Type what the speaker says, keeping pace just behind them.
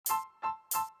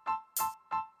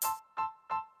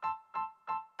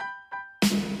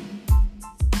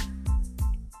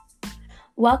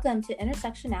Welcome to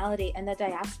Intersectionality and the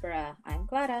Diaspora. I'm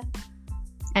Clara.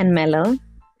 And Melo.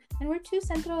 And we're two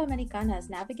Centroamericanas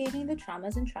navigating the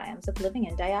traumas and triumphs of living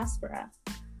in diaspora.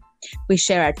 We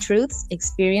share our truths,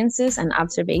 experiences, and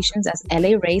observations as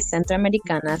LA-raised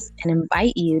Centroamericanas and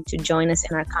invite you to join us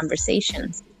in our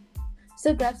conversations.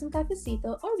 So grab some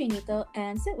cafecito or vinito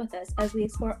and sit with us as we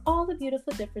explore all the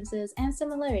beautiful differences and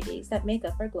similarities that make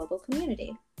up our global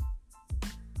community.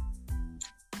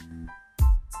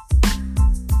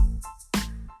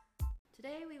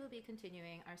 Today we will be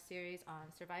continuing our series on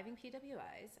surviving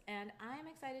PWIs, and I'm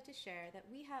excited to share that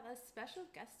we have a special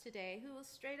guest today who will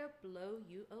straight up blow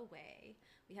you away.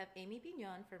 We have Amy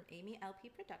Bignon from Amy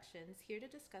LP Productions here to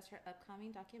discuss her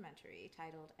upcoming documentary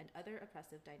titled And Other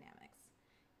Oppressive Dynamics.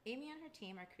 Amy and her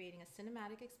team are creating a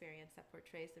cinematic experience that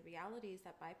portrays the realities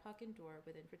that BIPOC endure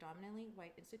within predominantly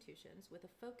white institutions with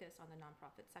a focus on the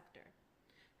nonprofit sector.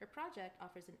 Her project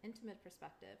offers an intimate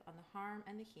perspective on the harm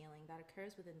and the healing that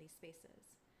occurs within these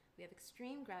spaces. We have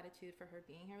extreme gratitude for her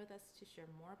being here with us to share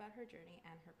more about her journey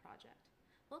and her project.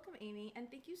 Welcome, Amy, and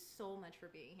thank you so much for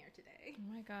being here today. Oh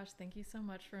my gosh, thank you so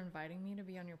much for inviting me to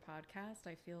be on your podcast.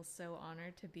 I feel so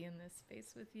honored to be in this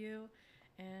space with you,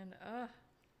 and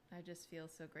I just feel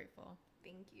so grateful.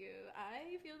 Thank you.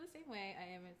 I feel the same way. I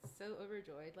am so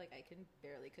overjoyed, like I can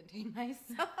barely contain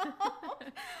myself.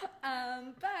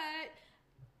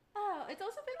 It's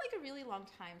also been like a really long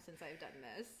time since I've done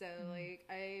this, so like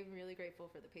I'm really grateful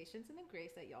for the patience and the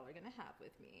grace that y'all are gonna have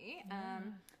with me.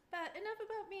 But enough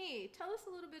about me. Tell us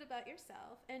a little bit about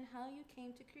yourself and how you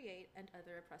came to create And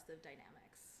Other Oppressive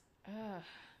Dynamics.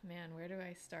 Man, where do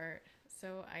I start?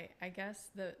 So I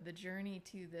guess the journey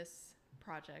to this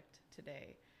project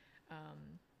today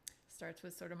starts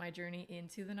with sort of my journey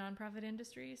into the nonprofit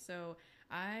industry. So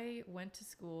I went to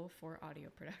school for audio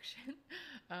production.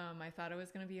 I thought I was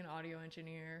going to be an audio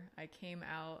engineer. I came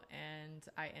out and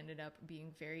I ended up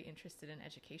being very interested in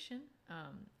education.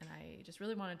 And I just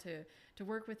really wanted to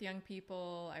work with young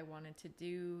people. I wanted to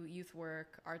do youth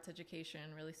work. Arts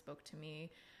education really spoke to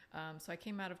me. So I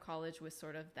came out of college with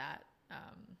sort of that,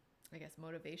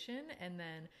 motivation. And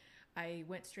then I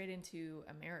went straight into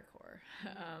AmeriCorps,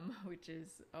 which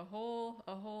is a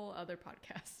whole other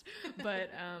podcast.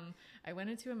 But I went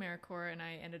into AmeriCorps and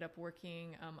I ended up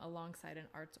working alongside an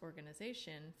arts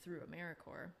organization through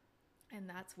AmeriCorps. And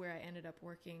that's where I ended up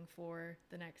working for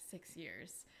the next 6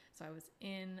 years. So I was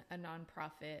in a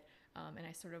nonprofit and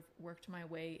I sort of worked my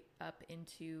way up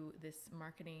into this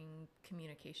marketing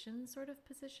communications sort of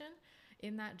position.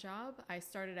 In that job, I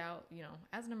started out,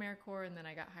 as an AmeriCorps, and then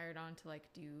I got hired on to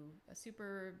like do a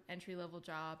super entry-level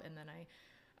job, and then I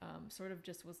sort of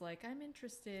just was like, I'm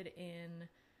interested in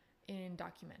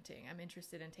documenting. I'm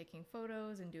interested in taking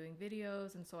photos and doing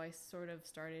videos, and so I sort of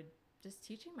started just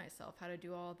teaching myself how to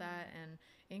do all that, and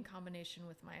in combination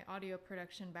with my audio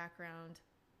production background,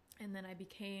 and then I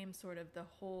became sort of the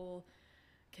whole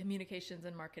communications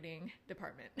and marketing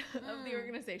department of the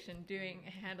organization,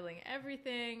 handling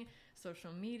everything,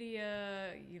 social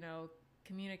media,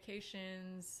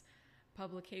 communications,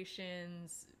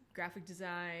 publications, graphic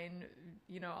design,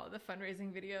 all the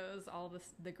fundraising videos, all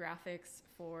the graphics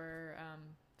for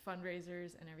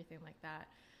fundraisers and everything like that.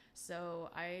 So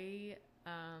I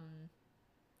am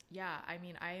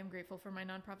grateful for my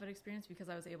nonprofit experience because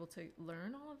I was able to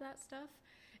learn all of that stuff.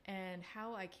 And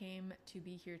how I came to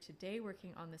be here today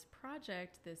working on this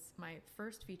project, my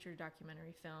first feature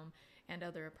documentary film, And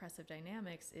Other Oppressive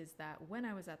Dynamics, is that when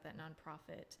I was at that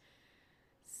nonprofit,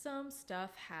 some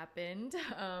stuff happened.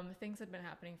 Things had been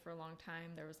happening for a long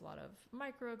time. There was a lot of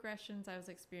microaggressions I was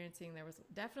experiencing. There was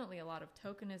definitely a lot of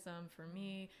tokenism for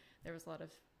me. There was a lot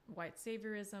of white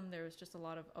saviorism. There was just a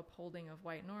lot of upholding of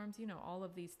white norms, all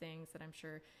of these things that I'm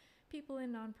sure people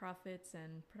in nonprofits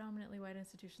and predominantly white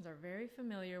institutions are very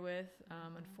familiar with,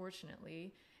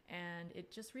 unfortunately. And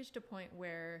it just reached a point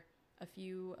where a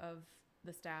few of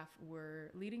the staff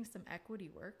were leading some equity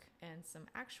work and some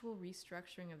actual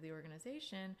restructuring of the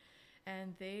organization.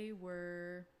 And it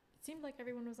seemed like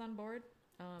everyone was on board.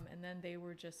 And then they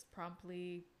were just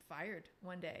promptly fired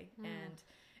one day. And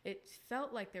it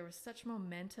felt like there was such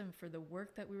momentum for the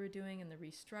work that we were doing and the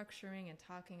restructuring and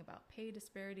talking about pay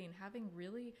disparity and having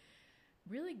really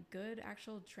good,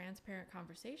 actual transparent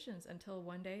conversations until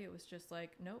one day it was just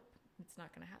like, nope, it's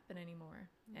not going to happen anymore.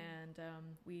 And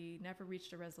we never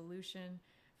reached a resolution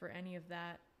for any of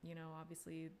that.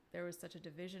 Obviously there was such a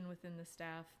division within the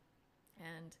staff,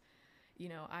 and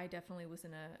I definitely was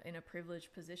in a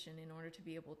privileged position in order to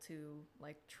be able to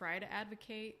like try to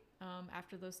advocate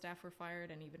after those staff were fired,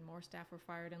 and even more staff were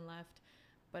fired and left.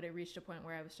 But it reached a point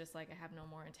where I was just like, I have no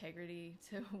more integrity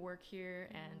to work here.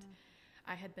 And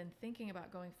I had been thinking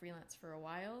about going freelance for a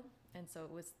while, and so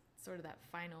it was sort of that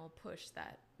final push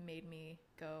that made me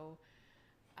go,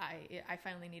 I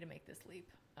finally need to make this leap.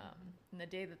 And the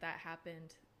day that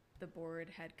happened, the board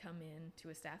had come in to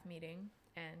a staff meeting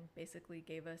and basically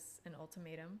gave us an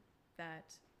ultimatum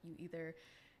that you either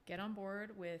get on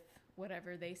board with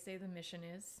whatever they say the mission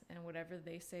is and whatever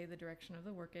they say the direction of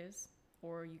the work is,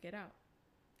 or you get out.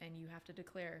 And you have to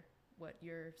declare what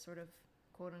your sort of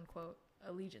quote unquote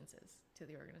allegiance is to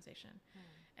the organization.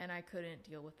 And I couldn't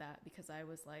deal with that because I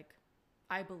was like,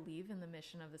 I believe in the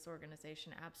mission of this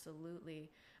organization, absolutely.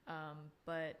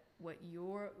 But what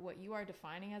you are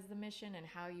defining as the mission and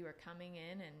how you are coming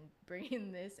in and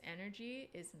bringing this energy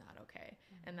is not okay.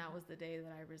 And that was the day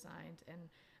that I resigned. And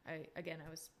I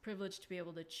was privileged to be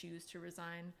able to choose to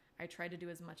resign. I tried to do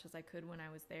as much as I could when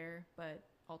I was there, but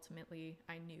ultimately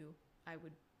I knew I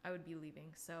would be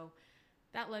leaving. So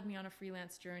that led me on a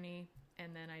freelance journey.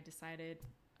 And then I decided,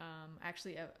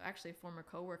 actually a former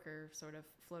coworker sort of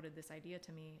floated this idea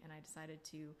to me, and I decided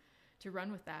to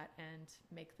run with that and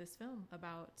make this film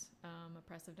about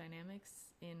oppressive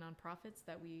dynamics in nonprofits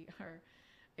that we are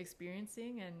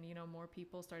experiencing. And more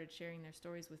people started sharing their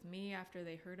stories with me after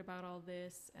they heard about all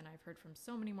this, and I've heard from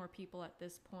so many more people at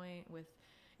this point with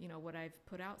what I've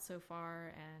put out so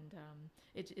far, and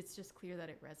it's just clear that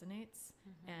it resonates.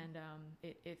 And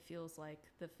it feels like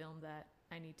the film that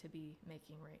I need to be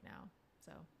making right now.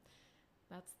 So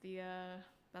that's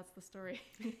the story.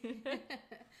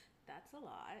 That's a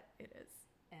lot. It is.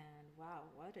 And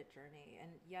wow, what a journey.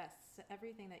 And yes,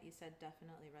 everything that you said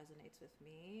definitely resonates with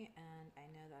me, and I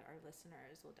know that our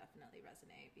listeners will definitely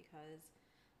resonate because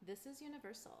this is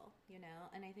universal,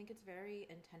 and I think it's very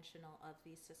intentional of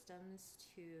these systems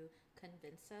to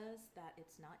convince us that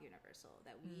it's not universal,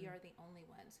 that we are the only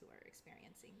ones who are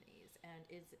experiencing these. And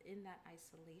it's in that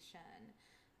isolation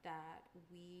that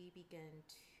we begin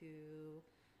to,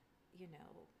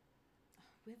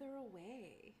 wither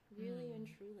away, really and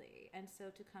truly. And so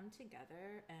to come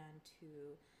together and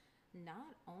to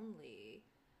not only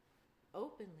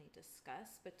openly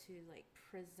discuss, but to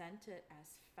present it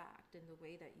as fact in the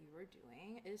way that you were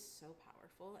doing is so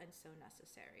powerful and so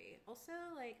necessary. Also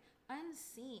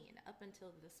unseen up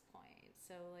until this point.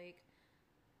 So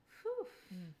whew.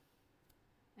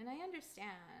 And I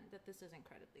understand that this is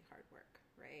incredibly hard work,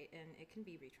 right? And it can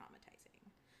be re-traumatizing.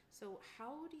 So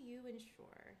how do you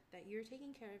ensure that you're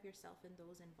taking care of yourself and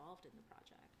those involved in the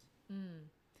project?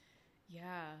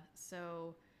 Yeah.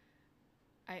 So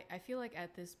I feel like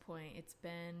at this point, it's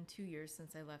been 2 years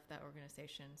since I left that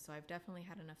organization. So I've definitely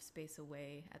had enough space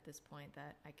away at this point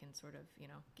that I can sort of,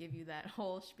 give you that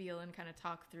whole spiel and kind of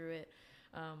talk through it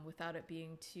without it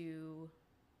being too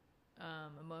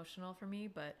emotional for me.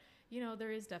 But,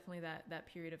 there is definitely that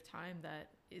period of time that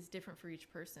is different for each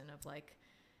person of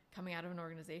coming out of an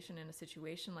organization in a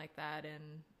situation like that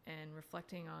and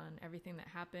reflecting on everything that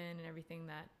happened and everything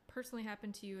that personally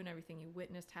happened to you and everything you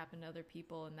witnessed happen to other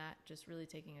people, and that just really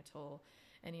taking a toll.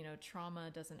 And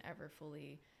trauma doesn't ever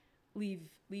fully leave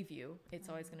you. It's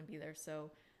always going to be there.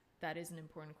 So that is an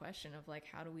important question of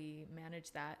how do we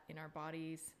manage that in our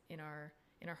bodies, in our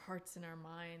hearts, in our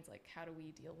minds? How do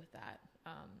we deal with that?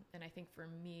 And I think for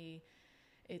me,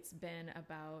 it's been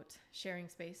about sharing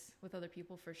space with other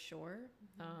people for sure.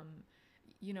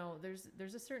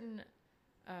 There's a certain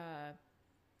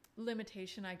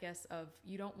limitation, I guess, of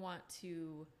you don't want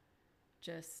to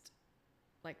just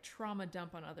trauma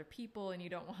dump on other people, and you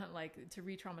don't want to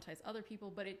re-traumatize other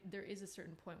people, but there is a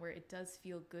certain point where it does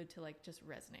feel good to just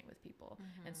resonate with people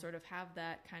and sort of have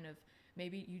that kind of,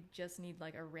 maybe you just need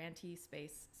a ranty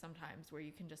space sometimes where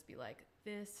you can just be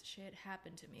this shit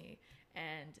happened to me,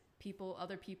 and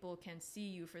other people can see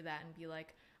you for that and be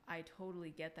I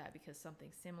totally get that because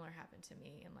something similar happened to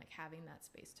me, and having that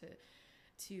space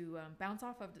to bounce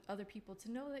off of other people,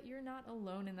 to know that you're not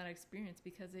alone in that experience,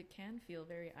 because it can feel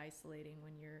very isolating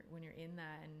when you're in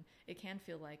that, and it can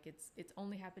feel like it's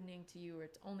only happening to you, or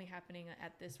it's only happening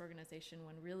at this organization,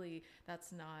 when really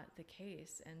that's not the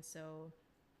case. And so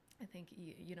I think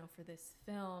for this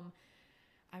film,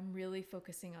 I'm really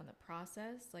focusing on the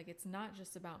process. It's not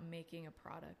just about making a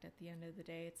product at the end of the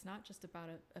day. It's not just about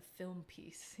a film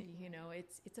piece,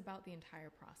 it's about the entire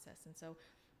process. And so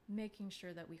making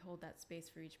sure that we hold that space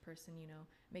for each person,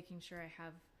 making sure I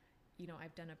have,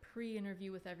 I've done a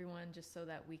pre-interview with everyone just so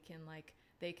that we can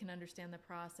they can understand the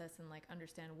process and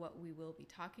understand what we will be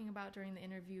talking about during the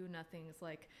interview. Nothing's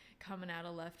coming out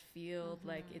of left field.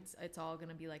 It's all going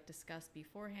to be discussed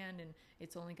beforehand, and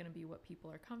it's only going to be what people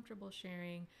are comfortable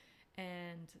sharing.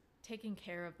 And taking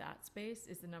care of that space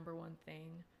is the number one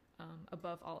thing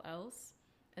above all else.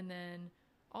 And then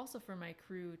also for my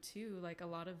crew too, like a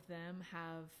lot of them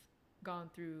have gone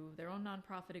through their own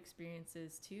nonprofit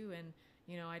experiences too. And,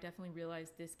 you know, I definitely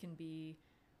realized it can be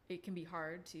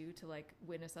hard too, to like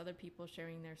witness other people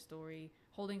sharing their story,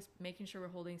 making sure we're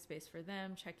holding space for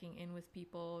them, checking in with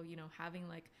people, you know, having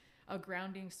like a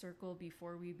grounding circle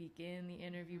before we begin the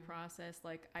interview process.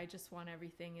 Like, I just want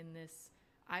everything in this.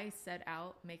 I set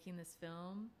out making this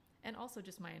film, and also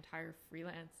just my entire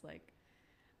freelance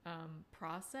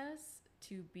process,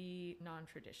 to be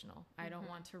non-traditional. I don't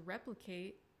want to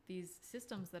replicate these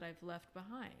systems that I've left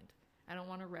behind. I don't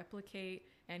want to replicate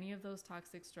any of those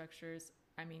toxic structures.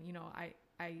 I mean, you know,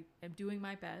 I am doing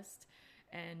my best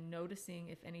and noticing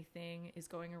if anything is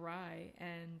going awry,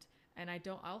 and I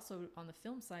don't, also on the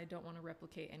film side, don't want to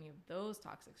replicate any of those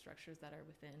toxic structures that are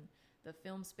within the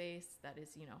film space that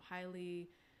is, you know, highly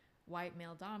white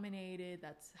male dominated,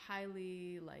 that's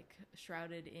highly like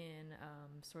shrouded in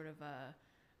sort of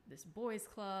this boys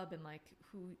club, and like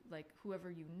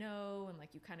whoever you know, and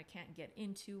like you kind of can't get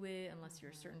into it unless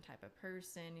you're a certain type of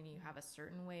person and you have a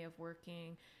certain way of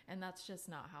working. And that's just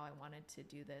not how I wanted to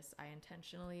do this. I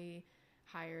intentionally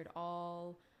hired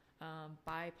all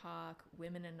BIPOC,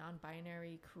 women and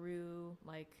non-binary crew,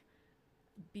 like,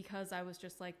 because I was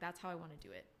just like, that's how I want to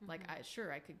do it. Like,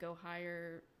 I could go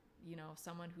hire, you know,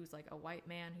 someone who's like a white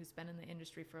man who's been in the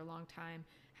industry for a long time,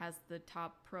 has the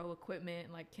top pro equipment,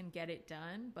 and like can get it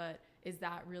done. But is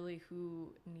that really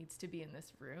who needs to be in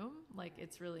this room? Like,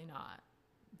 it's really not.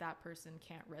 That person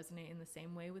can't resonate in the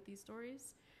same way with these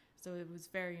stories. So it was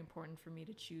very important for me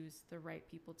to choose the right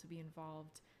people to be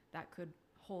involved that could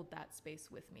hold that space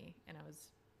with me. And I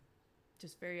was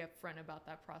just very upfront about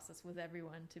that process with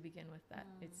everyone to begin with, that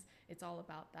it's all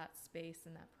about that space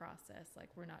and that process. Like,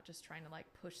 we're not just trying to like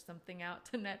push something out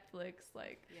to Netflix.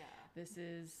 Like, this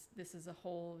is a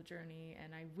whole journey.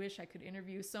 And I wish I could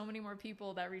interview so many more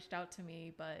people that reached out to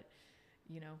me, but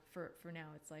you know, for now,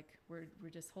 it's like we're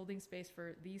just holding space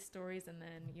for these stories. And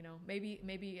then, you know,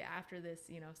 maybe after this,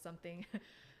 you know, something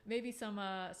maybe some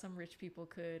rich people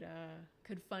could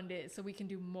fund it so we can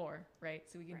do more, right?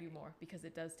 So we can do more, because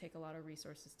it does take a lot of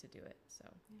resources to do it. So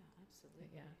yeah, absolutely.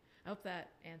 yeah, I hope that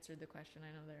answered the question.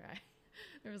 I know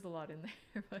there was a lot in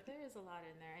there, but there is a lot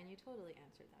in there, and you totally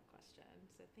answered that question.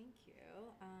 So thank you.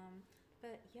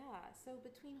 But yeah, so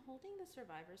between holding the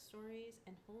survivor stories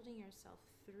and holding yourself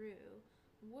through,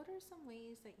 what are some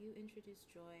ways that you introduce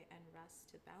joy and rest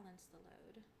to balance the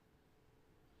load?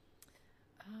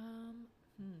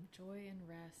 Joy and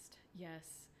rest.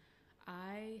 Yes.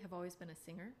 I have always been a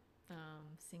singer.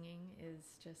 Singing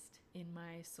is just in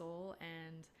my soul,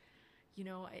 and you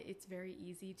know, it's very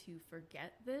easy to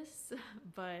forget this,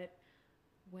 but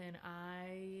when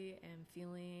I am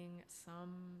feeling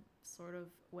some sort of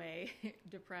way,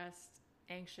 depressed,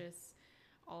 anxious,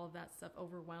 all of that stuff,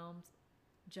 overwhelmed,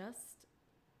 just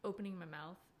opening my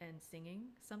mouth and singing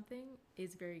something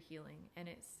is very healing. And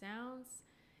it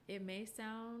may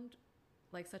sound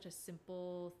like such a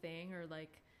simple thing, or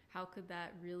like, how could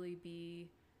that be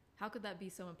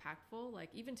so impactful? Like,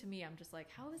 even to me, I'm just like,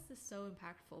 how is this so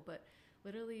impactful? But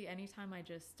literally anytime I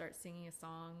just start singing a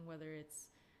song, whether it's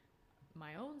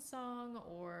my own song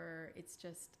or it's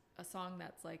just a song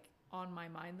that's like on my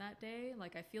mind that day,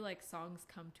 like, I feel like songs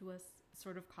come to us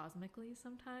sort of cosmically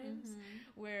sometimes,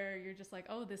 where you're just like,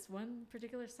 oh, this one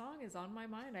particular song is on my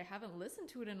mind. I haven't listened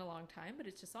to it in a long time, but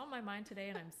it's just on my mind today,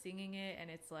 and I'm singing it, and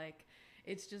it's like,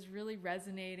 it's just really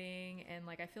resonating. And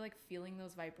like, I feel like feeling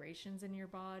those vibrations in your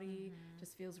body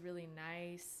just feels really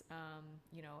nice.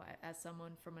 You know, as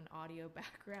someone from an audio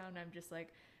background, I'm just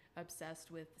like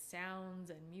obsessed with sounds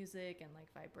and music and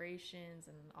like vibrations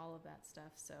and all of that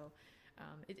stuff. So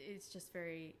it's just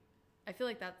very, I feel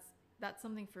like that's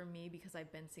something for me, because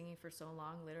I've been singing for so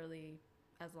long, literally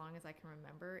as long as I can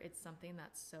remember. It's something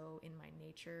that's so in my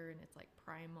nature, and it's like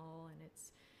primal, and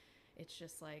it's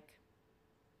just like,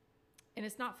 and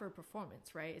it's not for a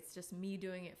performance, right? It's just me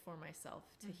doing it for myself,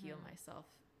 to heal myself.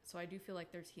 So I do feel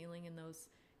like there's healing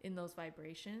in those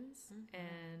vibrations,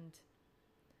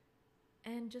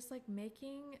 and just like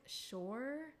making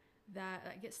sure that,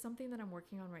 I guess something that I'm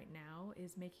working on right now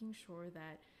is making sure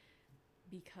that,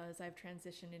 because I've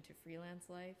transitioned into freelance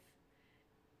life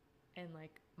and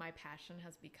like my passion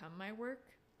has become my work,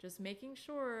 just making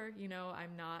sure, you know,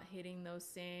 I'm not hitting those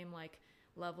same like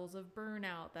levels of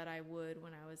burnout that I would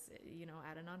when I was, you know,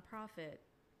 at a nonprofit.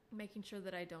 Making sure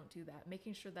that I don't do that,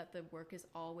 making sure that the work is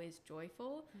always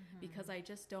joyful, because I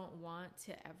just don't want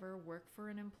to ever work for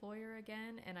an employer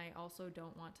again. And I also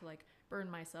don't want to like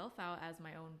burn myself out as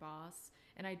my own boss.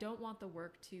 And I don't want the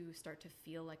work to start to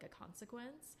feel like a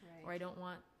consequence, or I don't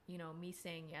want me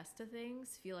saying yes to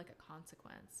things feel like a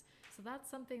consequence. So that's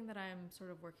something that I'm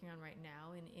sort of working on right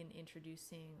now in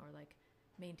introducing or like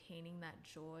maintaining that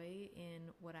joy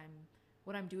in what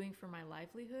I'm doing for my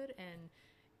livelihood,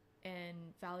 and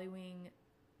valuing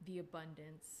the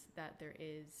abundance that there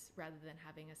is rather than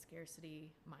having a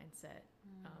scarcity mindset.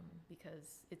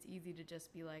 Because it's easy to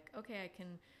just be like, okay, I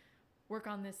can work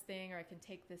on this thing, or I can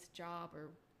take this job, or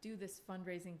do this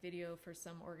fundraising video for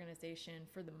some organization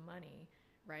for the money,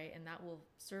 right? And that will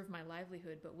serve my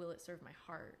livelihood, but will it serve my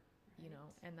heart?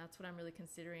 And that's what I'm really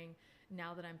considering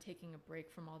now that I'm taking a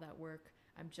break from all that work.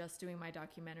 I'm just doing my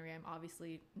documentary. I'm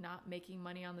obviously not making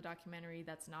money on the documentary.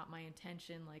 That's not my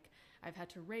intention. Like, I've had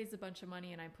to raise a bunch of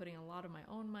money, and I'm putting a lot of my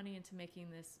own money into making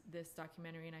this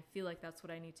documentary, and I feel like that's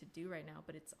what I need to do right now.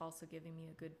 But it's also giving me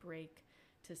a good break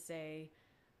to say,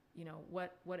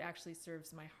 what actually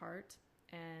serves my heart,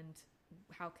 and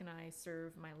how can I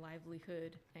serve my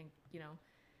livelihood, and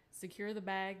secure the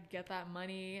bag, get that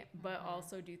money, but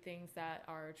also do things that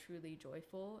are truly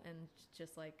joyful. And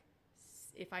just like,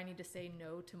 if I need to say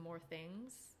no to more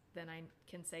things than I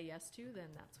can say yes to,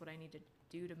 then that's what I need to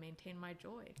do to maintain my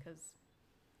joy, because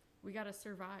we got to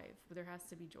survive. There has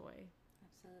to be joy.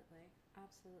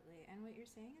 Absolutely. And what you're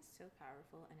saying is so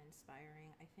powerful and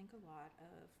inspiring. I think a lot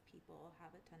of people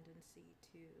have a tendency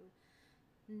to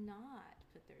not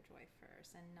put their joy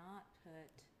first, and not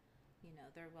put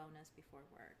their wellness before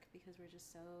work, because we're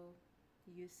just so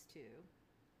used to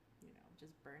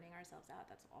just burning ourselves out.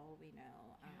 That's all we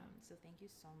know. So thank you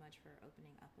so much for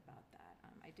opening up about that.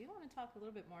 I do want to talk a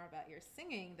little bit more about your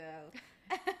singing, though.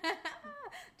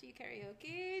 Do you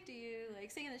karaoke? Do you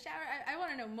like sing in the shower? I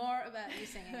want to know more about you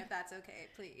singing, if that's okay,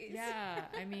 please. Yeah,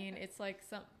 I mean, it's like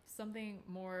something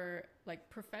more like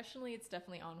professionally, it's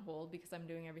definitely on hold because I'm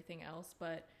doing everything else.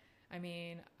 But I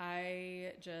mean,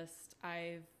 I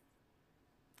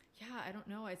don't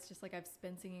know. It's just like I've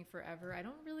been singing forever. I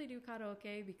don't really do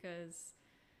karaoke because,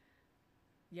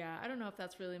 I don't know if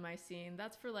that's really my scene.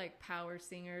 That's for like power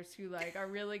singers who like are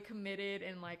really committed.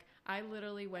 And like, I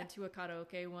literally went to a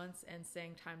karaoke once and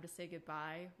sang Time to Say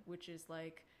Goodbye, which is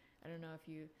like, I don't know if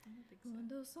you... I don't think so.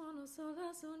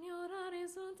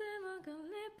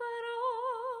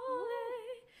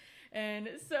 And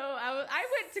so I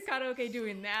went to karaoke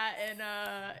doing that,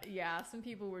 and some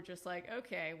people were just like,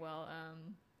 okay, well,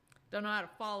 don't know how to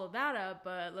follow that up,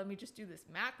 but let me just do this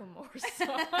Macklemore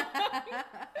song.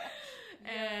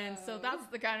 And so that's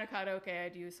the kind of karaoke I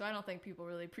do. So I don't think people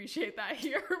really appreciate that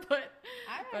here, but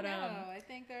I don't know. I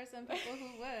think there are some people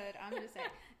who would. I'm just saying,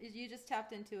 you just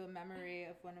tapped into a memory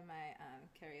of one of my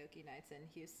karaoke nights in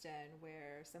Houston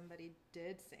where somebody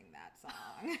did sing that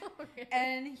song. Okay.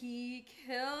 And he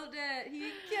killed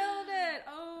it.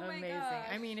 Oh my Amazing. gosh.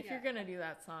 I mean, if you're going to do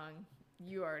that song,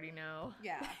 you already know.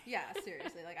 Yeah,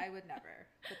 seriously. Like, I would never.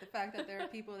 But the fact that there are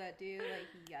people that do,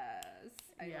 like, yes.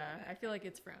 I feel like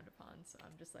it's frowned upon, so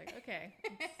I'm just like, okay,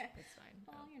 it's fine.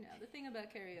 Well, the thing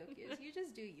about karaoke is you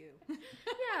just do you.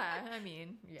 Yeah, I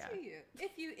mean, yeah. Do you.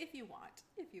 If you want.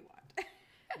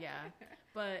 Yeah,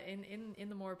 but in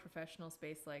the more professional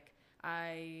space, like,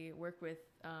 I work with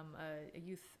a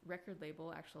youth record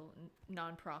label, actual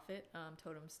nonprofit,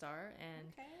 Totem Star,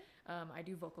 and I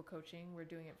do vocal coaching. We're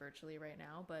doing it virtually right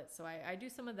now, but so I do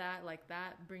some of that. Like,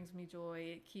 that brings me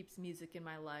joy. It keeps music in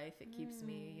my life. It keeps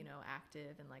me,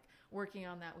 active, and like working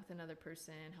on that with another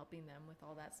person, helping them with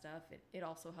all that stuff. It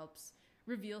also helps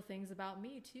reveal things about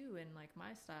me too, and like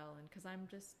my style, and because I'm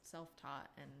just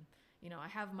self-taught, and I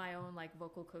have my own like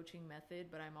vocal coaching method,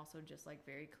 but I'm also just like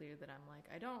very clear that I'm like,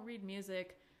 I don't read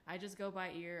music. I just go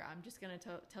by ear. I'm just going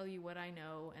to tell you what I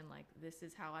know. And like, this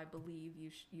is how I believe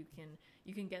you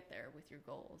can get there with your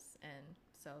goals. And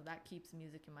so that keeps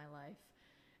music in my life.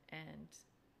 And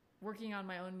working on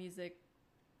my own music,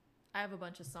 I have a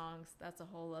bunch of songs. That's a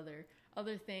whole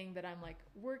other thing that I'm like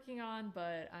working on,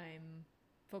 but I'm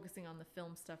focusing on the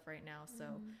film stuff right now.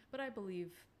 So, but I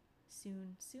believe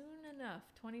soon enough,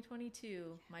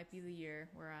 2022 might be the year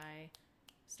where I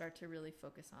start to really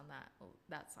focus on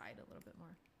that side a little bit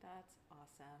more. That's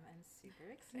awesome and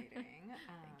super exciting.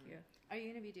 Thank you. Are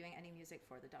you going to be doing any music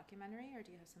for the documentary, or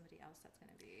do you have somebody else that's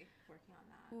going to be working on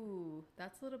that? Ooh,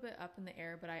 that's a little bit up in the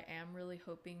air, but I am really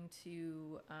hoping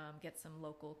to get some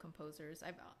local composers.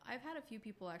 I've had a few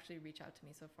people actually reach out to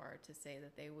me so far to say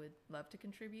that they would love to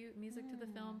contribute music to the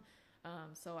film.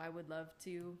 So I would love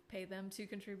to pay them to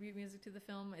contribute music to the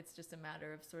film. It's just a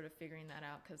matter of sort of figuring that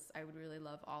out, because I would really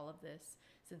love all of this,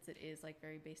 since it is like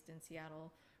very based in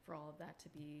Seattle, for all of that to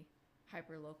be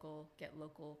hyper local, get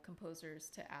local composers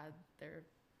to add their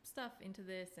stuff into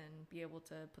this and be able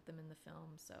to put them in the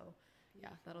film. So yeah,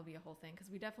 that'll be a whole thing, because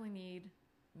we definitely need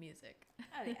music.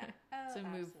 Oh yeah. Oh, to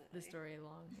move absolutely. the story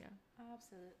along. Yeah.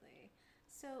 Absolutely.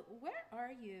 So, where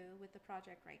are you with the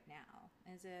project right now?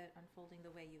 Is it unfolding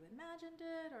the way you imagined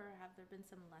it, or have there been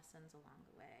some lessons along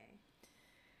the way?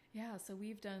 Yeah, so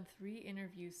we've done 3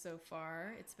 interviews so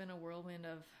far. It's been a whirlwind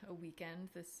of a weekend.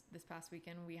 This past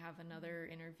weekend, we have another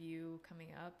interview coming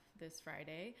up this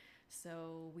Friday.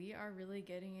 So we are really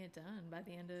getting it done by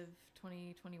the end of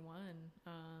 2021,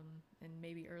 and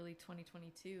maybe early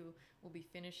 2022. We'll be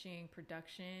finishing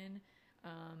production,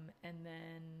 and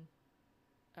then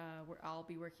I'll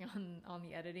be working on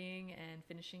the editing and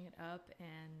finishing it up,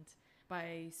 and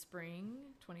by spring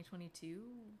 2022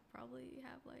 probably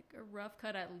have like a rough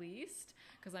cut at least,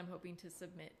 because I'm hoping to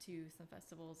submit to some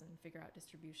festivals and figure out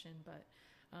distribution. But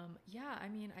yeah, I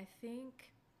mean, I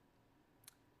think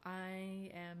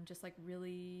I am just like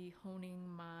really honing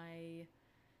my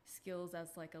skills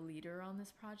as like a leader on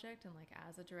this project, and like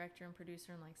as a director and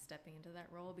producer, and like stepping into that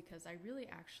role, because I really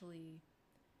actually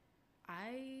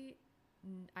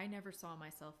I never saw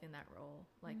myself in that role,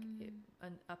 like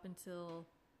up until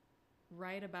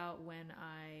right about when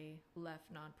I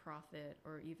left nonprofit,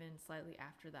 or even slightly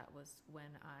after that, was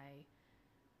when I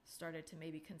started to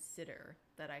maybe consider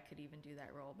that I could even do that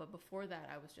role. But before that,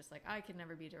 I was just like, I could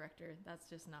never be a director. That's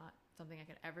just not something I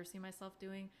could ever see myself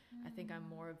doing. I think I'm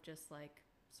more of just like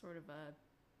sort of a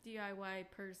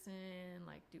DIY person,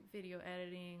 like do video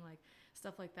editing, like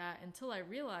stuff like that, until I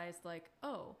realized like,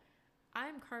 oh,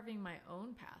 I'm carving my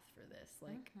own path for this.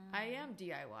 Like I am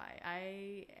DIY.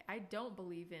 I don't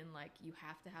believe in like you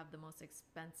have to have the most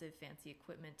expensive fancy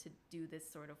equipment to do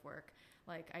this sort of work.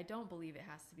 Like I don't believe it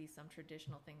has to be some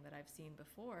traditional thing that I've seen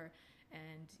before.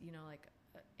 And you know, like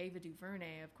Ava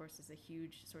DuVernay, of course, is a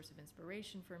huge source of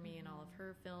inspiration for me in all of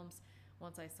her films.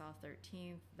 Once I saw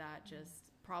 13th, that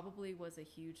just probably was a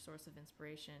huge source of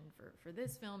inspiration for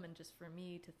this film, and just for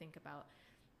me to think about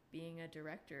being a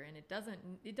director. And it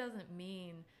doesn't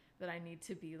mean that I need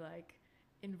to be like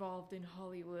involved in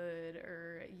Hollywood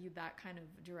or that kind of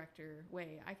director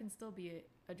way. I can still be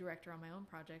a director on my own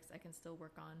projects. I can still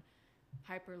work on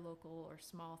hyper local or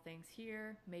small things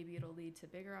here. Maybe it'll lead to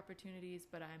bigger opportunities,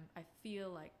 but I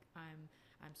feel like I'm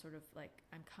sort of like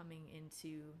I'm coming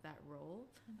into that role.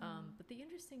 But the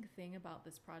interesting thing about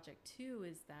this project too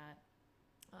is that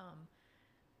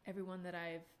everyone that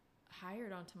I've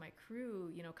hired onto my crew,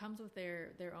 you know, comes with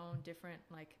their own different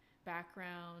like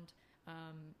background.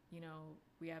 You know,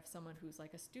 we have someone who's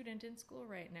like a student in school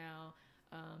right now,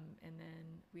 and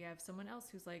then we have someone else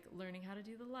who's like learning how to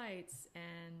do the lights,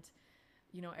 and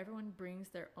you know, everyone brings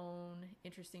their own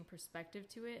interesting perspective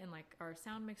to it. And like our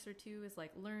sound mixer too is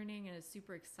like learning and is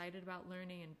super excited about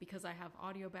learning, and because I have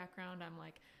audio background, I'm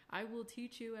like, I will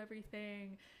teach you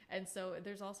everything. And so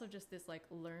there's also just this like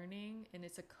learning, and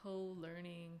it's a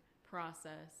co-learning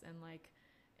process.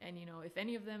 And you know, if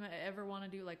any of them ever want to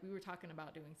do, like we were talking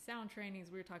about doing sound trainings,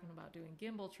 we were talking about doing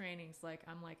gimbal trainings, like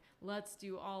I'm like, let's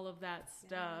do all of that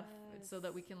stuff so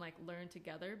that we can like learn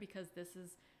together, because this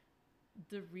is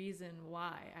the reason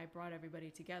why I brought everybody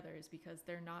together, is because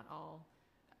they're not all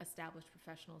established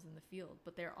professionals in the field,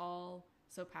 but they're all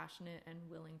so passionate and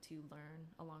willing to learn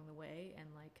along the way, and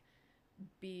like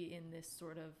be in this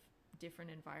sort of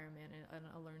different environment and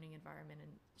a learning environment,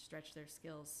 and stretch their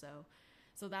skills.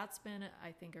 So that's been,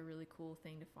 I think, a really cool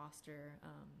thing to foster.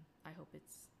 I hope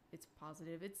it's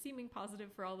positive. It's seeming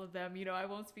positive for all of them. You know, I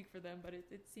won't speak for them, but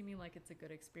it's seeming like it's a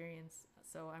good experience.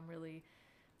 So I'm really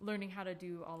learning how to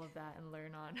do all of that and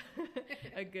learn on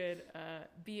a good,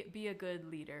 be a good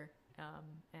leader,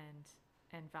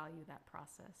 and value that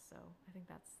process. So I think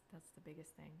that's the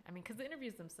biggest thing. I mean, because the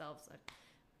interviews themselves,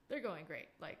 they're going great.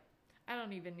 Like, I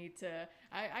don't even need to,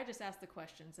 I just ask the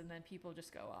questions and then people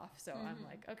just go off. So I'm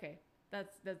like, okay,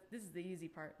 this is the easy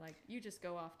part. Like, you just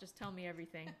go off, just tell me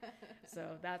everything.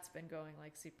 So that's been going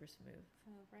like super smooth.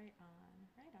 Oh, right on,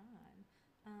 right on.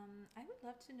 I would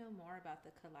love to know more about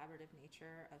the collaborative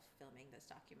nature of filming this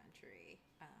documentary.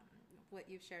 What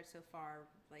you've shared so far,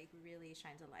 like, really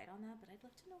shines a light on that, but I'd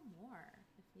love to know more,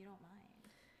 if you don't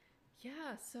mind.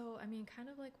 Yeah, so I mean, kind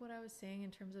of like what I was saying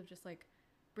in terms of just like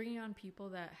bringing on people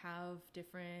that have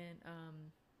different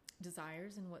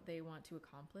desires and what they want to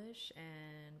accomplish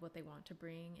and what they want to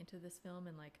bring into this film,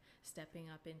 and like stepping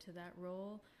up into that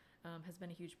role has been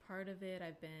a huge part of it.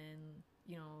 I've been,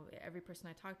 you know, every person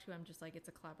I talk to, I'm just like, it's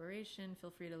a collaboration.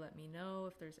 Feel free to let me know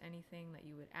if there's anything that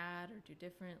you would add or do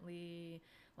differently.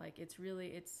 Like, it's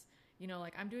you know,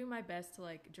 like I'm doing my best to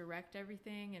like direct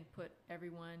everything and put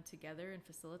everyone together and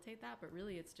facilitate that. But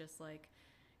really it's just like,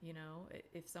 You know,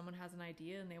 if someone has an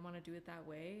idea and they want to do it that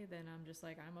way, then I'm just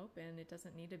like, I'm open. It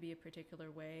doesn't need to be a particular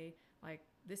way. Like,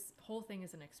 this whole thing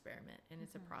is an experiment, and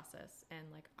it's a process. And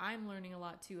like, I'm learning a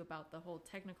lot too about the whole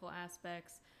technical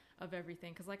aspects of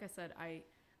everything. Cause like I said, I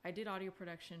did audio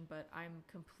production, but I'm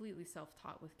completely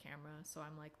self-taught with camera. So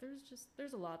I'm like,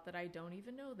 there's a lot that I don't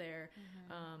even know there.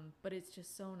 But it's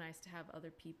just so nice to have other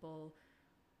people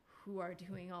who are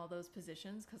doing all those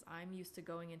positions, because I'm used to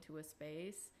going into a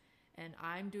space and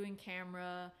I'm doing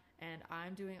camera and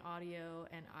I'm doing audio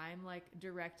and I'm like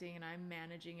directing and I'm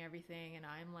managing everything and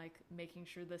I'm like making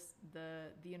sure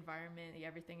the environment,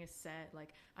 everything is set. Like,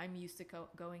 I'm used to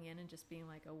going in and just being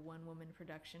like a one-woman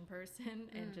production person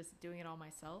and just doing it all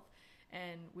myself,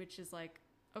 and which is like,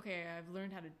 okay, I've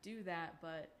learned how to do that,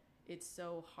 but it's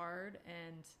so hard.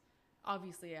 And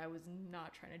obviously I was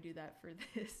not trying to do that for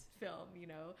this film, you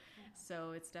know.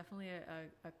 So it's definitely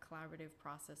a collaborative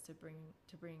process to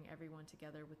bring everyone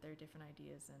together with their different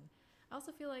ideas. And I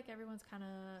also feel like everyone's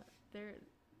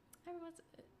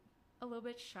a little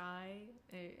bit shy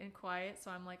and quiet,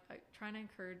 so I'm like trying to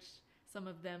encourage some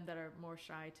of them that are more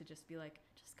shy to just be like,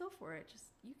 just go for it, just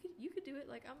you could do it.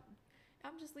 Like,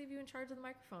 I'm just leave you in charge of the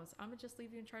microphones, I'm gonna just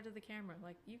leave you in charge of the camera.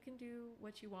 Like, you can do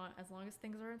what you want as long as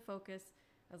things are in focus,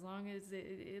 as long as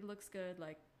it looks good.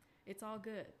 Like, it's all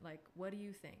good. Like, what do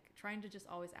you think? Trying to just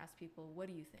always ask people, what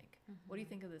do you think? What do you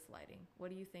think of this lighting?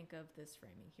 What do you think of this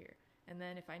framing here? And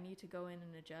then if I need to go in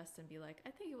and adjust and be like,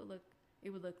 I think it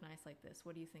would look nice like this.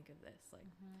 What do you think of this? Like,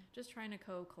 just trying to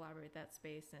collaborate that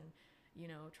space, and, you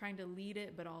know, trying to lead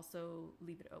it, but also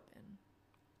leave it open.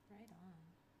 Right on.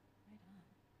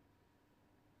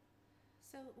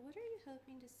 So what are you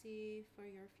hoping to see for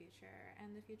your future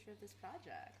and the future of this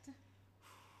project?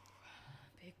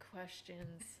 Big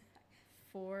questions.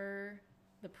 For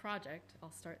the project,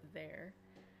 I'll start there.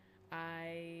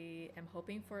 I am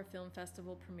hoping for a film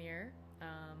festival premiere.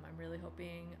 I'm really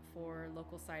hoping for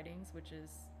local sightings, which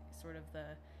is sort of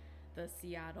the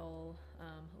Seattle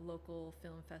local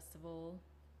film festival.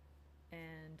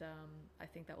 And I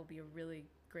think that will be a really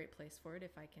great place for it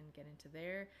if I can get into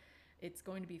there. It's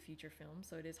going to be feature film,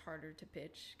 so it is harder to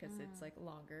pitch because it's like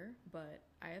longer, but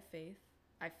I have faith.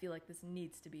 I feel like this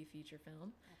needs to be feature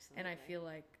film. Absolutely. And I feel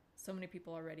like so many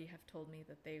people already have told me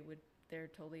that they're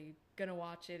totally gonna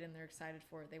watch it and they're excited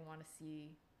for it. They want to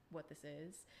see what this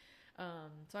is.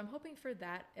 So I'm hoping for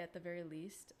that at the very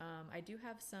least. I do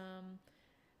have some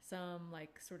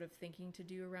like sort of thinking to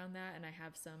do around that, and I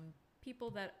have some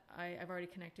people that I've already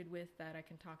connected with that I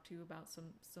can talk to about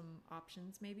some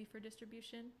options maybe for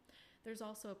distribution. There's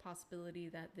also a possibility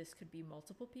that this could be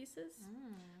multiple pieces.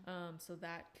 So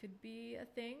that could be a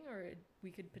thing, or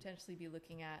we could potentially be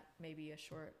looking at maybe a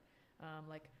short,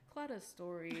 like Claudia's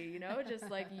story, you know, just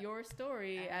like your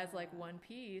story as like one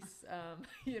piece.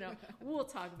 You know, we'll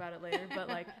talk about it later, but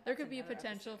like there could be a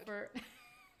potential for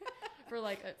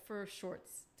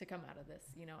shorts to come out of this,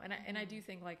 you know. And I do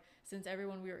think, like, since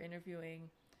everyone we were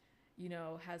interviewing, you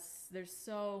know, there's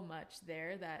so much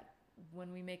there that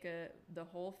when we make the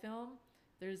whole film,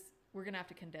 we're gonna have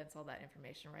to condense all that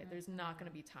information, right? There's not gonna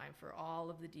be time for all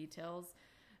of the details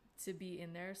to be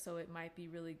in there, so it might be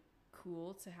really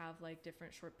cool to have like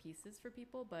different short pieces for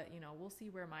people, but you know, we'll see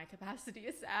where my capacity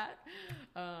is at.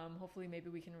 Hopefully maybe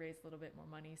we can raise a little bit more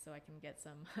money so I can get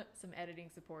some editing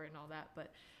support and all that,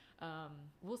 but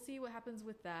we'll see what happens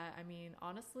with that. I mean,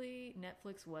 honestly,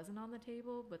 Netflix wasn't on the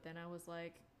table, but then I was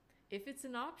like, if it's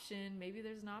an option, maybe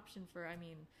there's an option for, I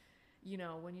mean, you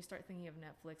know, when you start thinking of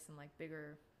Netflix and like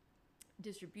bigger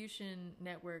distribution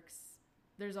networks,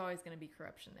 there's always going to be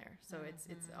corruption there. So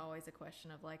it's always a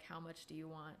question of like, how much do you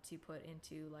want to put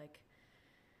into, like,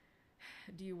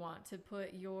 do you want to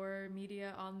put your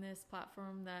media on this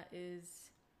platform that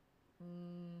is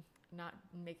not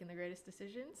making the greatest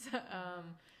decisions?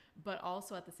 But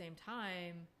also at the same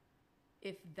time,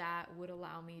 if that would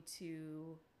allow me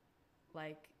to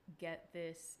like get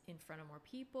this in front of more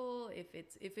people, if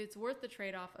it's worth the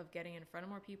trade-off of getting in front of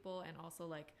more people and also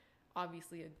like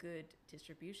obviously a good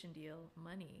distribution deal,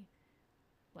 money.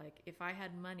 Like if I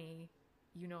had money,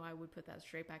 you know, I would put that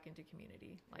straight back into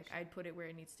community. Like I'd put it where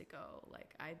it needs to go.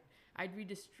 Like I'd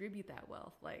redistribute that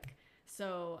wealth. Like,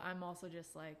 so I'm also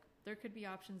just like, there could be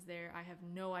options there. I have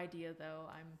no idea though.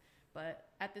 But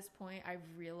at this point I've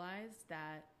realized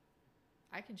that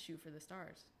I can shoot for the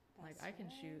stars. Like I can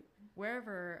shoot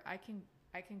wherever I can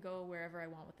go wherever I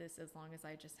want with this, as long as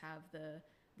I just have the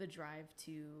drive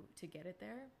to get it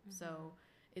there. So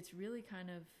it's really kind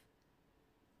of,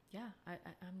 yeah,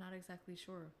 I'm not exactly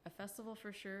sure. A festival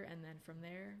for sure, and then from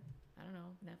there, I don't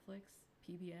know, Netflix,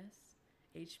 PBS,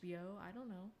 HBO, I don't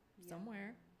know,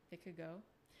 somewhere it could go.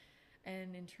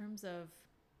 And in terms of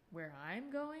where I'm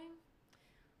going,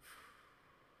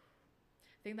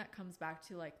 I think that comes back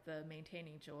to like the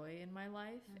maintaining joy in my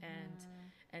life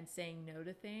and saying no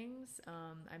to things.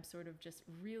 I'm sort of just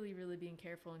really, really being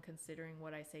careful and considering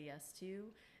what I say yes to,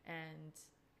 and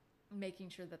making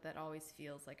sure that that always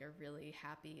feels like a really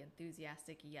happy,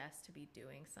 enthusiastic yes to be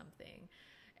doing something.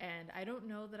 And I don't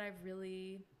know that I've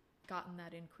really gotten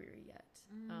that inquiry yet.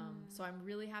 So I'm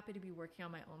really happy to be working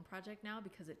on my own project now,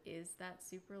 because it is that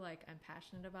super, like, I'm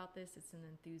passionate about this. It's an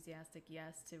enthusiastic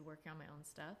yes to working on my own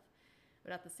stuff.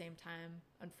 But at the same time,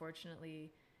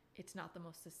 unfortunately, it's not the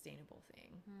most sustainable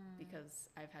thing, because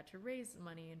I've had to raise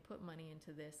money and put money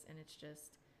into this, and it's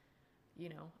just, you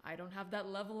know, I don't have that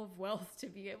level of wealth to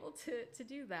be able to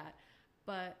do that.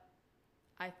 But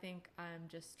I think I'm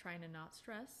just trying to not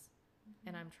stress,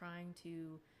 and I'm trying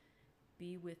to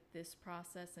be with this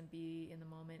process and be in the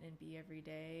moment and be in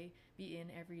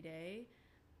every day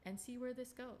and see where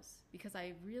this goes. Because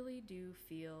I really do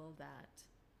feel that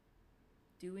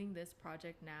doing this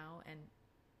project now and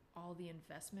all the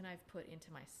investment I've put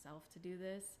into myself to do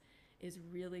this is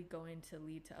really going to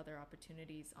lead to other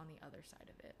opportunities on the other side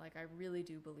of it. Like, I really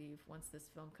do believe once this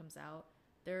film comes out,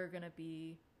 there are going to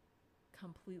be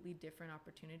completely different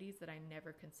opportunities that I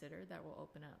never considered that will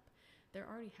open up. There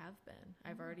already have been.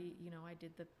 I've already, you know,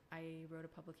 I wrote a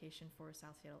publication for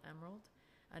South Seattle Emerald.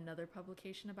 Another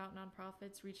publication about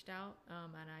nonprofits reached out,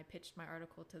 and I pitched my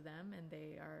article to them, and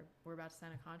we're about to sign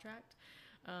a contract.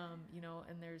 You know,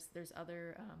 and there's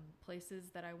other places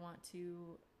that I want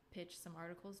to pitch some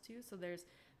articles to. So there's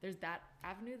that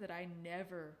avenue that I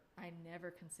never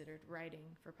considered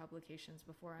writing for publications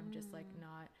before. I'm just like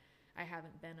I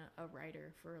haven't been a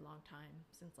writer for a long time,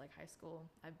 since like high school.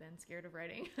 I've been scared of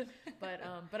writing,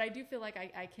 but I do feel like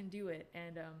I can do it,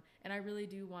 and I really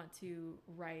do want to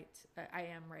write. I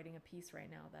am writing a piece right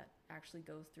now that actually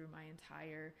goes through my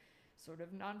entire sort of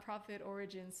nonprofit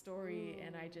origin story. Ooh.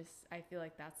 And I feel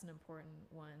like that's an important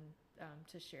one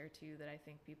to share too, that I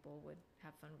think people would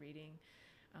have fun reading.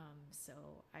 So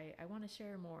I want to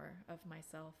share more of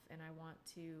myself, and I want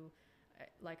to,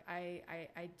 like, I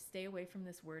stay away from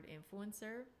this word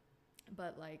influencer,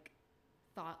 but like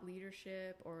thought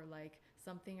leadership, or like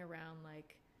something around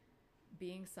like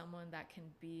being someone that can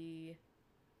be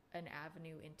an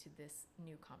avenue into this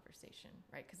new conversation,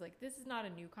 right? Because like this is not a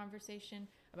new conversation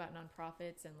about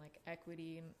nonprofits and like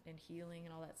equity and healing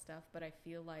and all that stuff, but I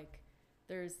feel like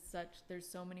there's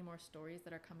so many more stories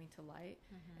that are coming to light.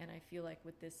 And I feel like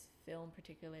with this film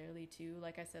particularly too,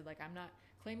 like I said, like I'm not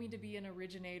claiming to be an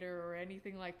originator or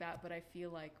anything like that, but I feel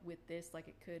like with this, like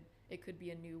it could be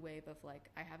a new wave of like,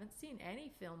 I haven't seen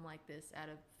any film like this at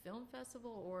a film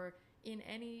festival or in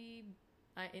any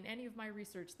of my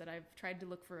research that I've tried to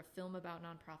look for a film about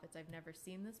nonprofits. I've never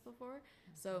seen this before.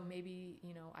 So maybe,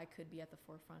 you know, I could be at the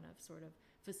forefront of sort of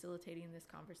facilitating this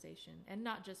conversation, and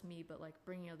not just me, but like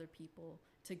bringing other people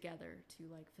together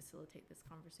to like facilitate this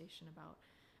conversation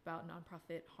about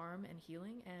nonprofit harm and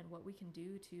healing and what we can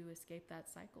do to escape that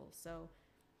cycle. So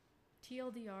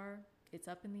TLDR, it's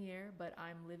up in the air, but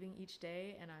I'm living each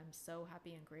day, and I'm so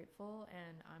happy and grateful,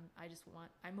 and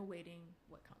I'm awaiting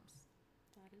what comes.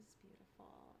 That is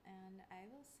beautiful. And I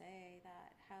will say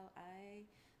that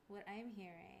what I'm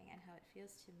hearing and how it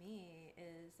feels to me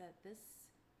is that this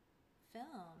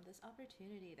film, this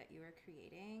opportunity that you are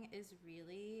creating, is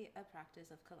really a practice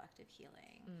of collective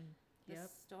healing. The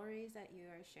stories that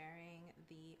you are sharing,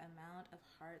 the amount of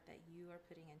heart that you are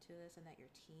putting into this and that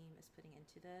your team is putting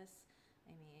into this,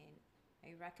 I mean,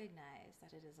 I recognize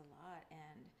that it is a lot,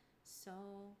 and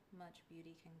so much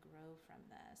beauty can grow from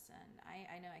this. And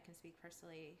I know I can speak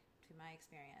personally to my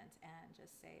experience and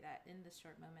just say that in the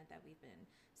short moment that we've been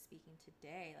speaking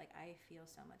today, like I feel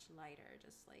so much lighter,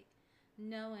 just like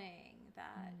knowing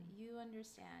that you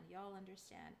understand, y'all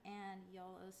understand, and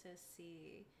y'all also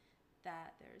see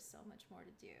that there's so much more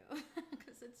to do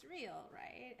because it's real,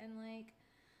 right? And like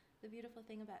the beautiful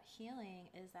thing about healing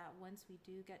is that once we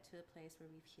do get to a place where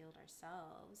we've healed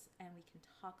ourselves and we can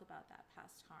talk about that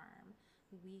past harm,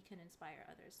 we can inspire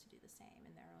others to do the same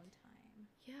in their own time.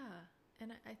 Yeah.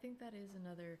 And I think that is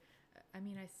another, I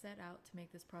mean, I set out to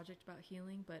make this project about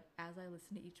healing, but as I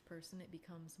listen to each person, it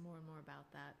becomes more and more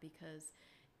about that, because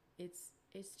it's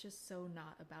just so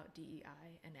not about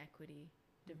DEI and equity,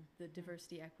 the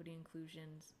diversity, equity, inclusion,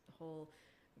 whole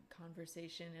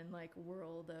conversation and like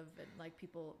world of, and like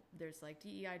people, there's like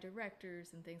DEI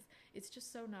directors and things. It's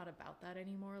just so not about that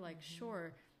anymore. Like,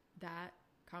 sure, that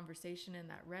conversation and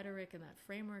that rhetoric and that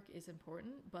framework is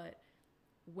important, but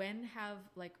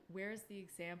where's the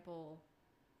example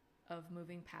of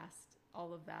moving past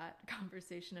all of that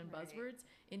conversation and buzzwords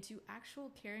into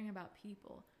actual caring about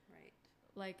people? Right.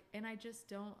 like, and I just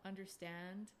don't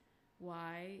understand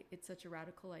why it's such a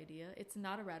radical idea. It's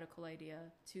not a radical idea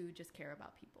to just care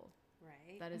about people.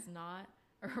 Right. That is not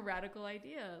a radical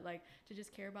idea. Like, to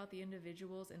just care about the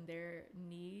individuals and their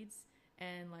needs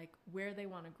and like where they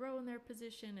want to grow in their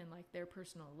position and like their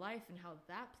personal life and how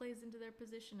that plays into their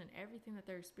position and everything that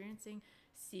they're experiencing.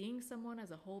 Seeing someone as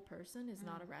a whole person is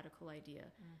not a radical idea,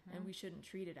 and we shouldn't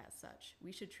treat it as such.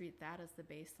 We should treat that as the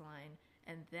baseline,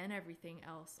 and then everything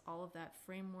else, all of that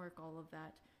framework, all of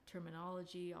that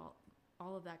terminology,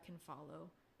 all of that can follow,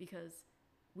 because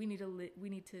we need to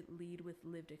lead with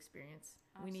lived experience.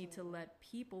 Absolutely. We need to let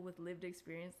people with lived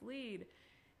experience lead.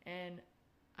 And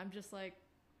I'm just like,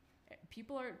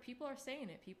 people are saying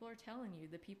it. People are telling you.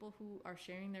 The people who are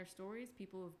sharing their stories,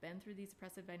 people who've been through these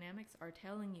oppressive dynamics, are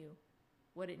telling you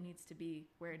what it needs to be,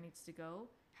 where it needs to go,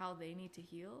 how they need to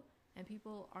heal. And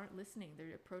people aren't listening.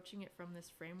 They're approaching it from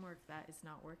this framework that is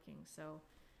not working. So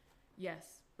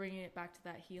yes, bringing it back to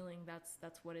that healing, that's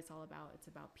what it's all about. It's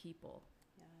about people.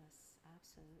 Yes,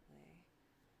 absolutely.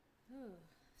 Ooh.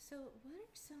 So what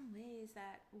are some ways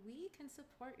that we can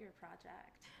support your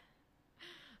project?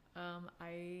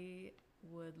 I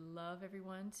would love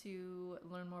everyone to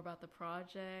learn more about the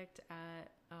project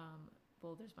at,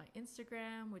 well, there's my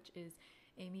Instagram, which is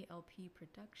Amy LP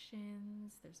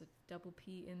Productions. There's a double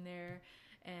P in there.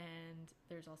 And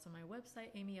there's also my website,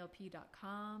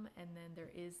 amylp.com. And then there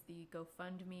is the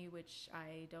GoFundMe, which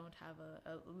I don't have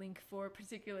a link for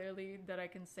particularly that I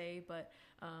can say, but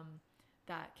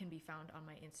that can be found on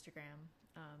my Instagram.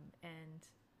 And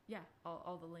yeah,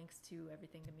 all the links to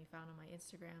everything can be found on my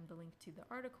Instagram, the link to the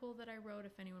article that I wrote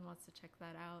if anyone wants to check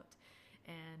that out.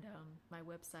 And my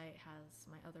website has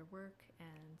my other work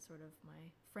and sort of my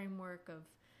framework of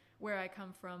where I come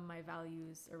from, my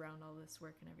values around all this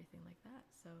work and everything like that.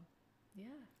 So,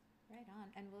 yeah. Right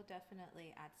on. And we'll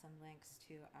definitely add some links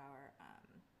to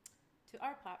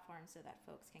our platform so that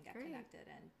folks can get Great. connected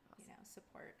and Awesome.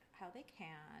 support how they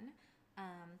can.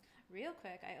 Real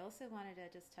quick, I also wanted to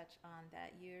just touch on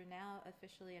that you're now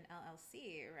officially an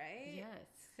LLC, right?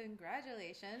 Yes.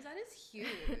 Congratulations. That is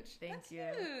huge. Thank That's you.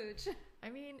 Huge. I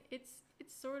mean, it's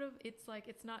sort of, it's like,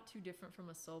 it's not too different from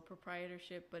a sole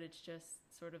proprietorship, but it's just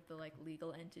sort of the like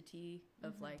legal entity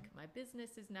of like, my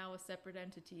business is now a separate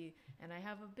entity, and I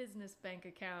have a business bank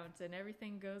account, and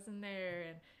everything goes in there,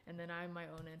 and then I'm my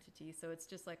own entity. So it's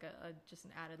just like just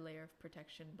an added layer of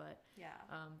protection. But Yeah.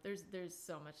 there's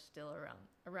so much still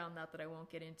around that I won't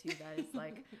get into, that is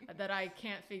like that I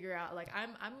can't figure out. Like,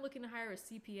 I'm looking to hire a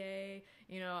CPA,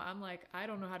 I'm like, I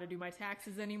don't know how to do my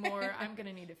taxes anymore. I'm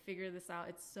gonna need to figure this out.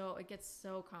 It gets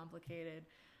so complicated.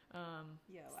 I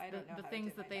don't know the how to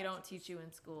things do that my they don't taxes. teach you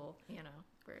in school,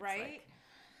 where it's Right?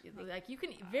 like you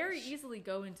can very easily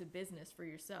go into business for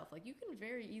yourself. Like, you can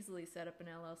very easily set up an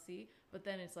LLC, but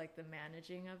then it's like the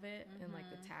managing of it and like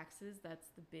the taxes, that's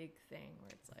the big thing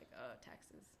where it's like, oh,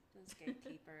 taxes. Those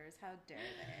gatekeepers, how dare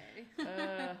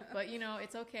they? But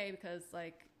it's okay, because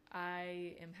like,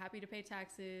 I am happy to pay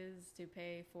taxes, to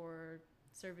pay for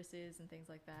services and things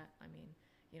like that. I mean,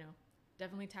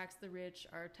 definitely tax the rich.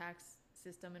 Our tax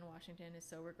system in Washington is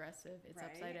so regressive. It's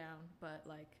Right. upside down. But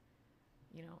like,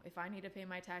 if I need to pay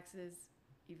my taxes,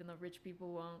 even though rich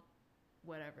people won't,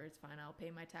 whatever, it's fine. I'll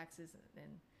pay my taxes,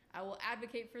 and I will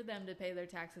advocate for them to pay their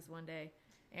taxes one day.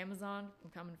 Amazon, I'm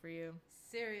coming for you.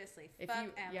 Seriously, If fuck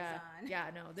you,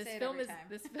 Amazon. no, this Say it film every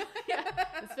is time.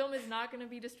 this film is not going to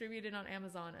be distributed on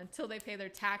Amazon until they pay their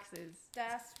taxes.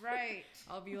 That's right.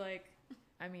 I'll be like,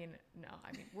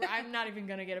 I'm not even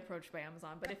going to get approached by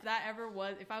Amazon. But if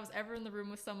I was ever in the room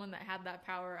with someone that had that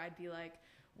power, I'd be like,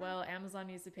 well, Amazon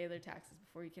needs to pay their taxes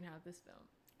before you can have this film.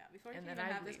 Yeah, before you And can then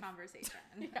even I'd have this leave. conversation.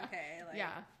 Yeah. Okay. Like,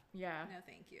 Yeah. No,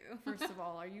 thank you. First of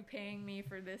all, are you paying me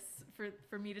for this,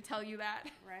 for me to tell you that?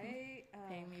 Right?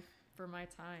 Paying me for my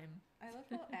time. I love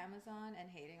how Amazon and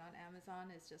hating on Amazon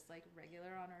is just like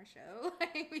regular on our show.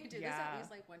 Like, we do this at Yeah.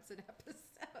 least like once an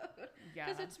episode. Yeah,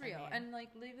 Because it's I real. mean- and like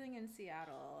living in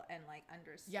Seattle and like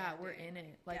understanding. Yeah, we're in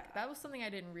it. Like, Yeah. that was something I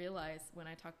didn't realize when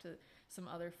I talked to some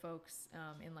other folks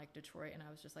in like Detroit, and I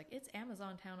was just like, it's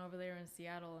Amazon town over there in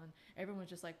Seattle, and everyone was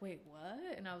just like, wait,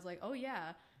 what? And I was like, oh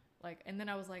yeah. Like, and then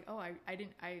I was like, oh, I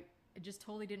just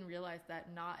totally didn't realize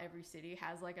that not every city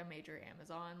has like a major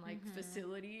Amazon like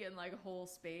facility and like a whole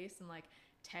space and like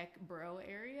tech bro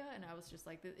area. And I was just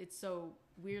like, it's so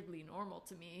weirdly normal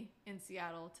to me in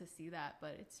Seattle to see that,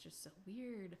 but it's just so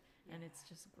weird. And it's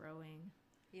just growing.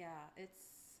 Yeah, it's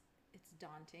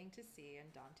daunting to see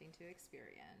and daunting to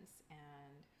experience.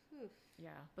 And whew,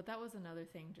 Yeah, but that was another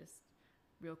thing, just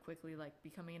real quickly, like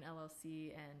becoming an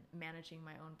LLC and managing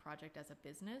my own project as a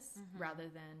business rather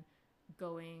than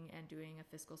going and doing a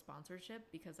fiscal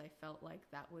sponsorship, because I felt like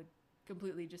that would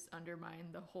completely just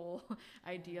undermine the whole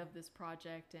idea of this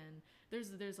project. And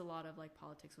there's a lot of like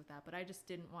politics with that, but I just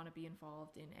didn't want to be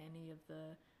involved in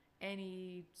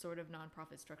any sort of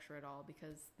nonprofit structure at all,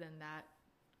 because then that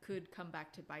could come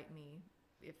back to bite me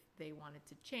if they wanted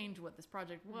to change what this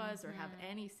project was or have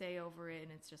any say over it.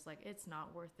 And it's just like, it's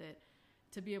not worth it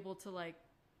to be able to like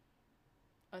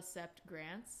accept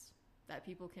grants that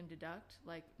people can deduct.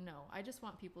 Like, no, I just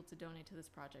want people to donate to this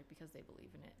project because they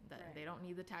believe in it, that they don't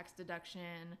need the tax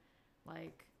deduction.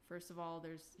 Like, first of all,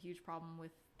 there's a huge problem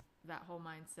with that whole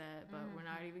mindset, but we're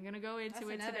not even going to go into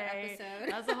it today.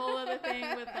 That's a whole other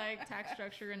thing with like tax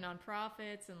structure and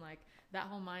nonprofits and like that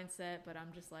whole mindset. But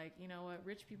I'm just like, you know what,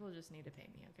 rich people just need to pay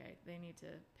me. Okay, they need to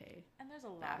pay, and there's a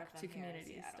lot back of them to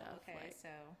community here in Seattle, stuff. Okay, like, so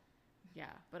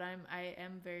yeah, but I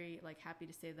am very like happy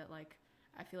to say that like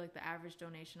I feel like the average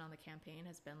donation on the campaign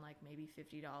has been like maybe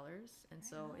 $50, and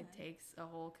so it takes a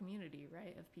whole community,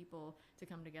 right, of people to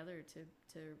come together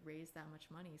to raise that much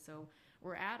money. So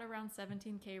we're at around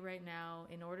 $17,000 right now.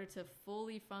 In order to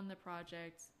fully fund the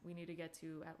project, we need to get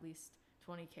to at least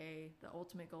 $20,000. The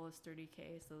ultimate goal is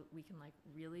 $30,000, so we can like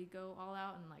really go all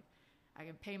out, and like I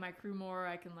can pay my crew more,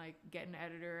 I can like get an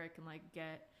editor, I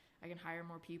can hire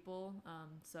more people.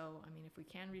 So I mean, if we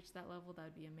can reach that level, that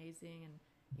would be amazing. And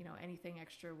you know, anything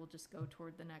extra will just go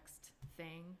toward the next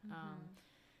thing.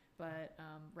 But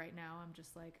right now I'm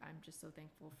just so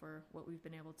thankful for what we've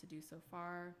been able to do so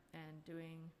far, and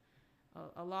doing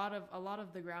a lot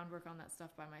of the groundwork on that stuff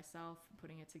by myself,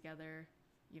 putting it together.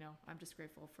 You know, I'm just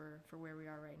grateful for where we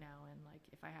are right now. And like,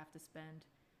 if I have to spend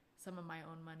some of my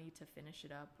own money to finish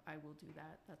it up, I will do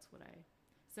that. That's what I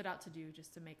set out to do,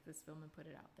 just to make this film and put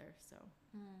it out there. So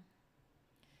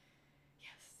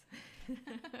yes.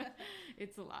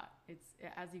 It's a lot. It's,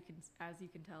 as you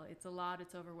can tell, it's a lot.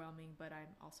 It's overwhelming, but I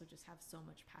also just have so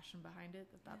much passion behind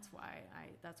it that's why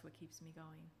that's what keeps me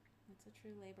going. It's a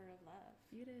true labor of love.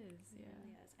 It is. It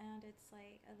really is. And it's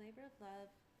like a labor of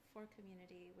love for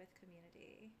community with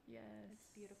community. Yes. It's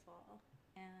beautiful.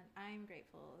 And I'm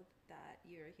grateful that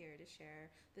you're here to share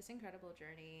this incredible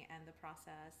journey and the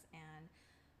process. And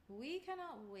we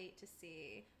cannot wait to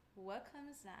see what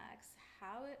comes next,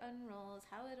 how it unrolls,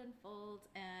 how it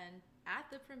unfolds. And at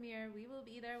the premiere, we will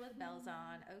be there with bells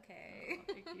on. Okay.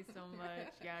 Oh, thank you so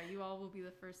much. Yeah, you all will be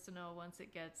the first to know once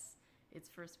it gets its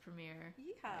first premiere.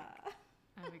 Yeah.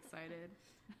 Like, I'm excited.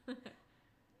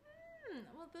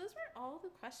 Well, those were all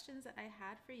the questions that I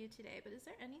had for you today, but is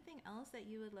there anything else that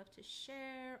you would love to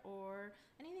share, or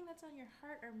anything that's on your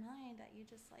heart or mind that you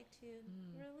just like to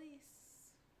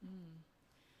release?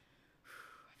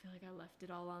 I feel like I left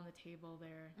it all on the table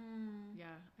there.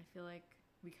 Yeah, I feel like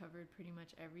we covered pretty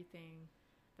much everything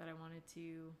that I wanted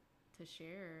to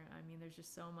share. I mean, there's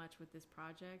just so much with this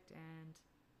project, and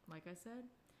like I said,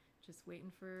 just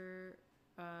waiting for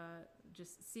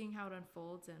just seeing how it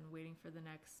unfolds and waiting for the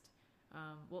next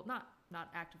well, not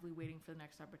actively waiting for the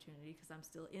next opportunity, because I'm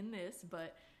still in this,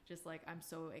 but just like I'm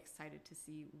so excited to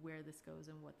see where this goes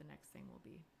and what the next thing will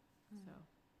be. So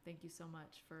thank you so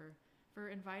much for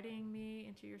inviting me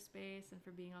into your space and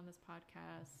for being on this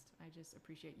podcast. I just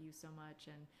appreciate you so much,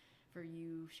 and for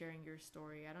you sharing your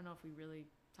story. I don't know if we really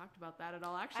talked about that at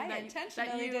all. Actually, I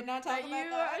intentionally did not talk about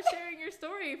that. Sharing your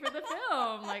story for the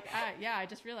film. Like, I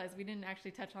just realized we didn't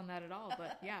actually touch on that at all.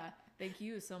 But yeah, thank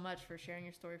you so much for sharing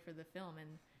your story for the film.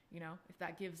 And, you know, if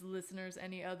that gives listeners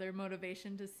any other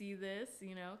motivation to see this,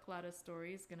 you know, Kalada's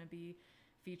story is going to be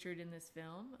featured in this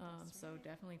film. So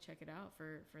definitely check it out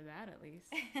for that, at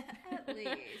least. At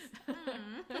least.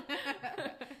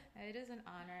 It is an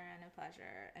honor and a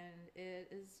pleasure. And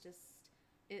it is just...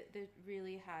 It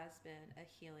really has been a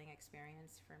healing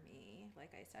experience for me.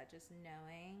 Like I said, just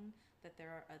knowing that there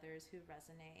are others who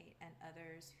resonate and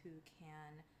others who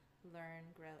can learn,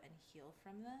 grow, and heal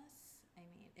from this. I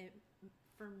mean,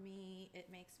 for me, it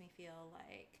makes me feel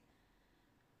like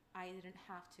I didn't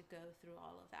have to go through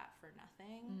all of that for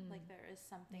nothing. Like, there is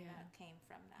something that came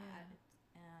from that.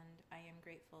 And I am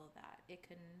grateful that it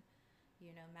can,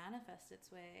 you know, manifest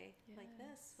its way like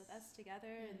this with us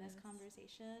together in this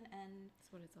conversation. And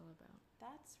that's what it's all about.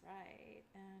 That's right.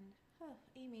 And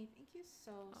Amy, thank you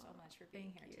so much for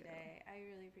being here today. I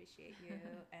really appreciate you.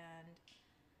 And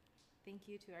thank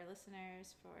you to our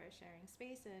listeners for sharing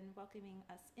space and welcoming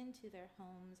us into their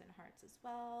homes and hearts as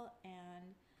well.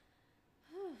 And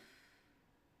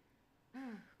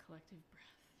collective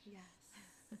breath. Yes.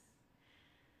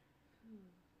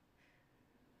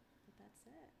 But that's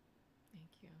it.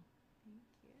 Thank you.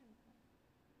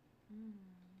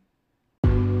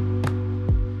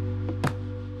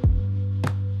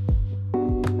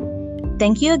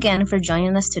 Thank you again for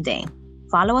joining us today.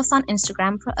 Follow us on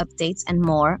Instagram for updates and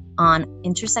more on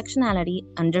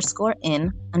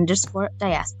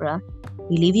intersectionality_in_diaspora.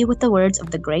 We leave you with the words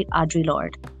of the great Audre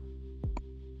Lorde.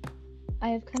 I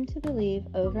have come to believe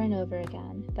over and over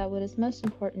again that what is most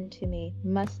important to me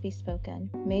must be spoken,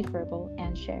 made verbal,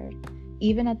 and shared,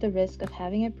 even at the risk of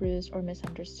having it bruised or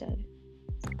misunderstood.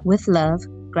 With love,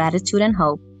 gratitude, and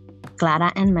hope,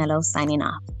 Clara and Mello signing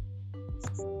off.